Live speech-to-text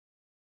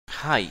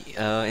Hi,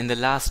 in the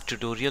last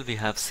tutorial we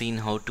have seen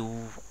how to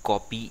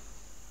copy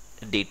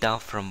data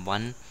from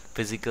one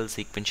physical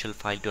sequential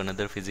file to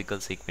another physical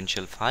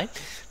sequential file.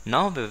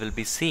 Now we will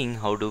be seeing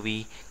how do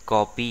we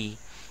copy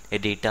a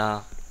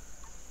data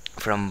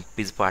from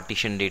this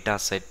partition data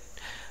set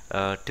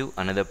to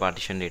another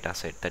partition data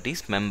set, that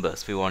is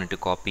members. We wanted to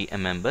copy a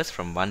members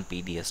from one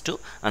PDS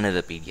to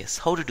another PDS.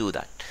 How to do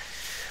that?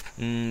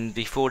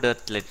 Before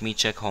that, let me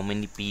check how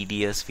many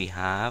PDS we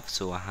have.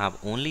 So I have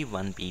only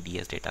one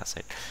PDS data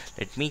set.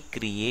 Let me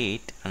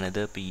create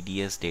another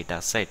PDS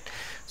data set.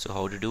 So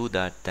how to do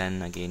that?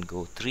 Then again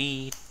go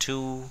 3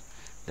 2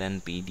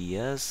 then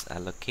PDS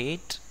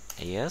allocate.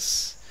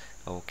 Yes,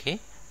 okay,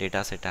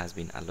 data set has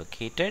been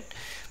allocated.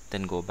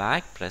 Then go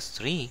back, press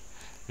 3.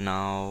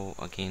 Now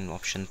again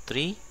option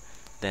 3,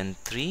 then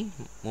 3,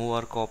 move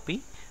or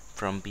copy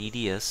from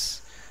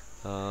PDS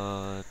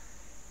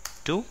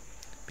to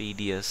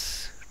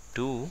PDS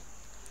 2.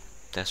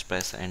 Just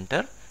press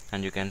enter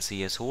and you can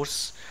see a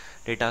source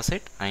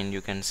dataset and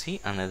you can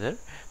see another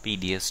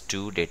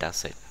PDS2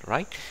 dataset,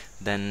 right?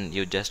 Then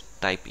you just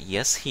type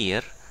yes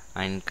here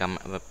and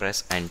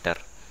press enter.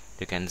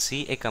 You can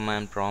see a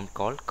command prompt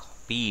called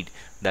copied.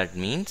 That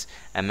means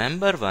a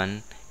member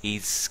 1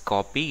 is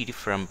copied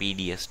from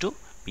PDS to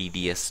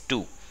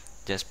PDS2.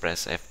 Just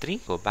press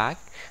F3, go back,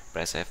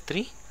 press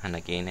F3 and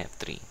again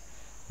F3.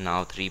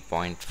 Now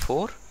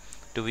 3.4.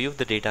 To view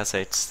the data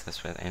sets,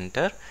 that's where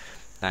enter.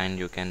 And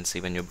you can see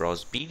when you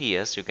browse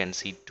PDS, you can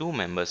see two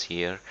members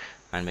here,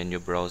 and when you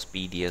browse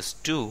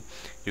PDS2,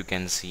 you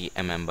can see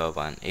a member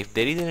 1. If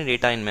there is any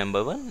data in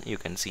member 1, you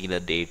can see the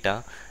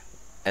data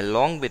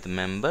along with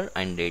member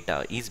and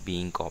data is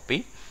being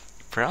copied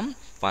from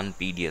one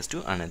PDS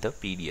to another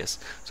PDS.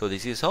 So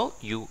this is how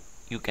you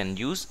can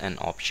use an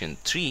option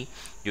 3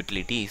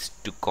 utilities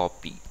to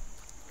copy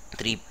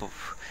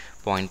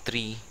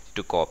 3.3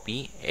 to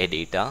copy a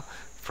data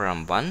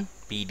from one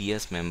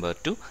PDS member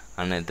to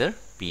another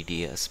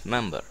PDS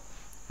member,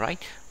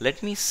 right?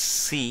 Let me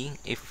see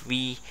if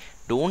we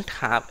don't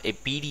have a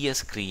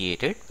PDS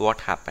created,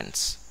 what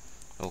happens.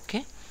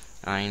 Okay,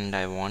 and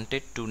I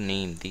wanted to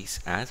name this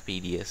as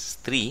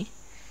PDS3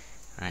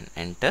 and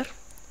enter.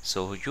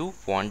 So you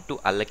want to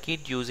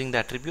allocate using the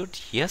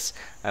attribute? Yes,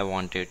 I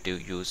wanted to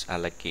use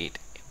allocate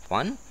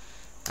 1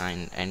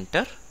 and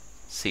enter.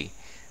 See,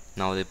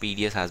 now the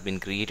PDS has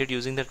been created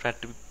using the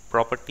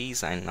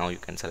properties, and now you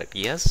can select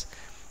yes,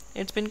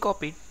 it's been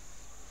copied.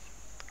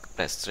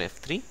 Press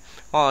F3,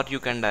 or you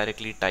can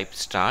directly type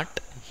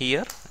start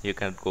here. You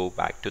can go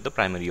back to the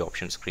primary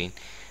option screen.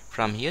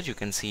 From here you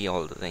can see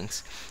all the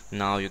things.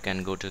 Now you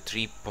can go to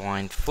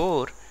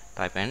 3.4,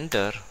 type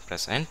enter,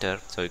 press enter.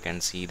 So you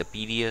can see the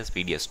PDS,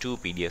 PDS2,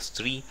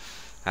 PDS3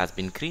 has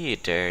been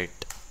created.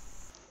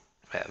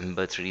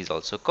 Member 3 is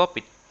also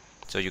copied.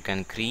 So you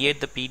can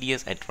create the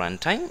PDS at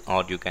runtime,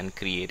 or you can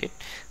create it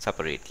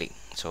separately.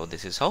 So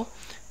this is how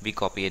we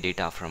copy a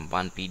data from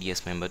one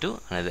PDS member to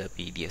another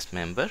PDS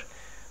member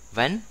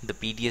when the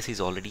PDS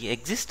is already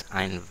exist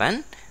and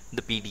when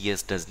the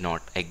PDS does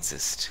not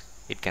exist.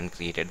 It can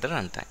create at the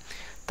runtime.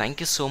 Thank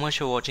you so much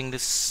for watching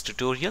this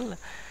tutorial.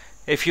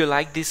 If you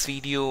like this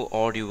video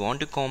or you want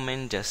to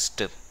comment,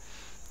 just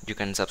you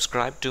can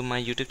subscribe to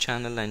my YouTube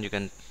channel and you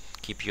can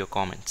keep your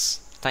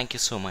comments. Thank you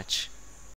so much.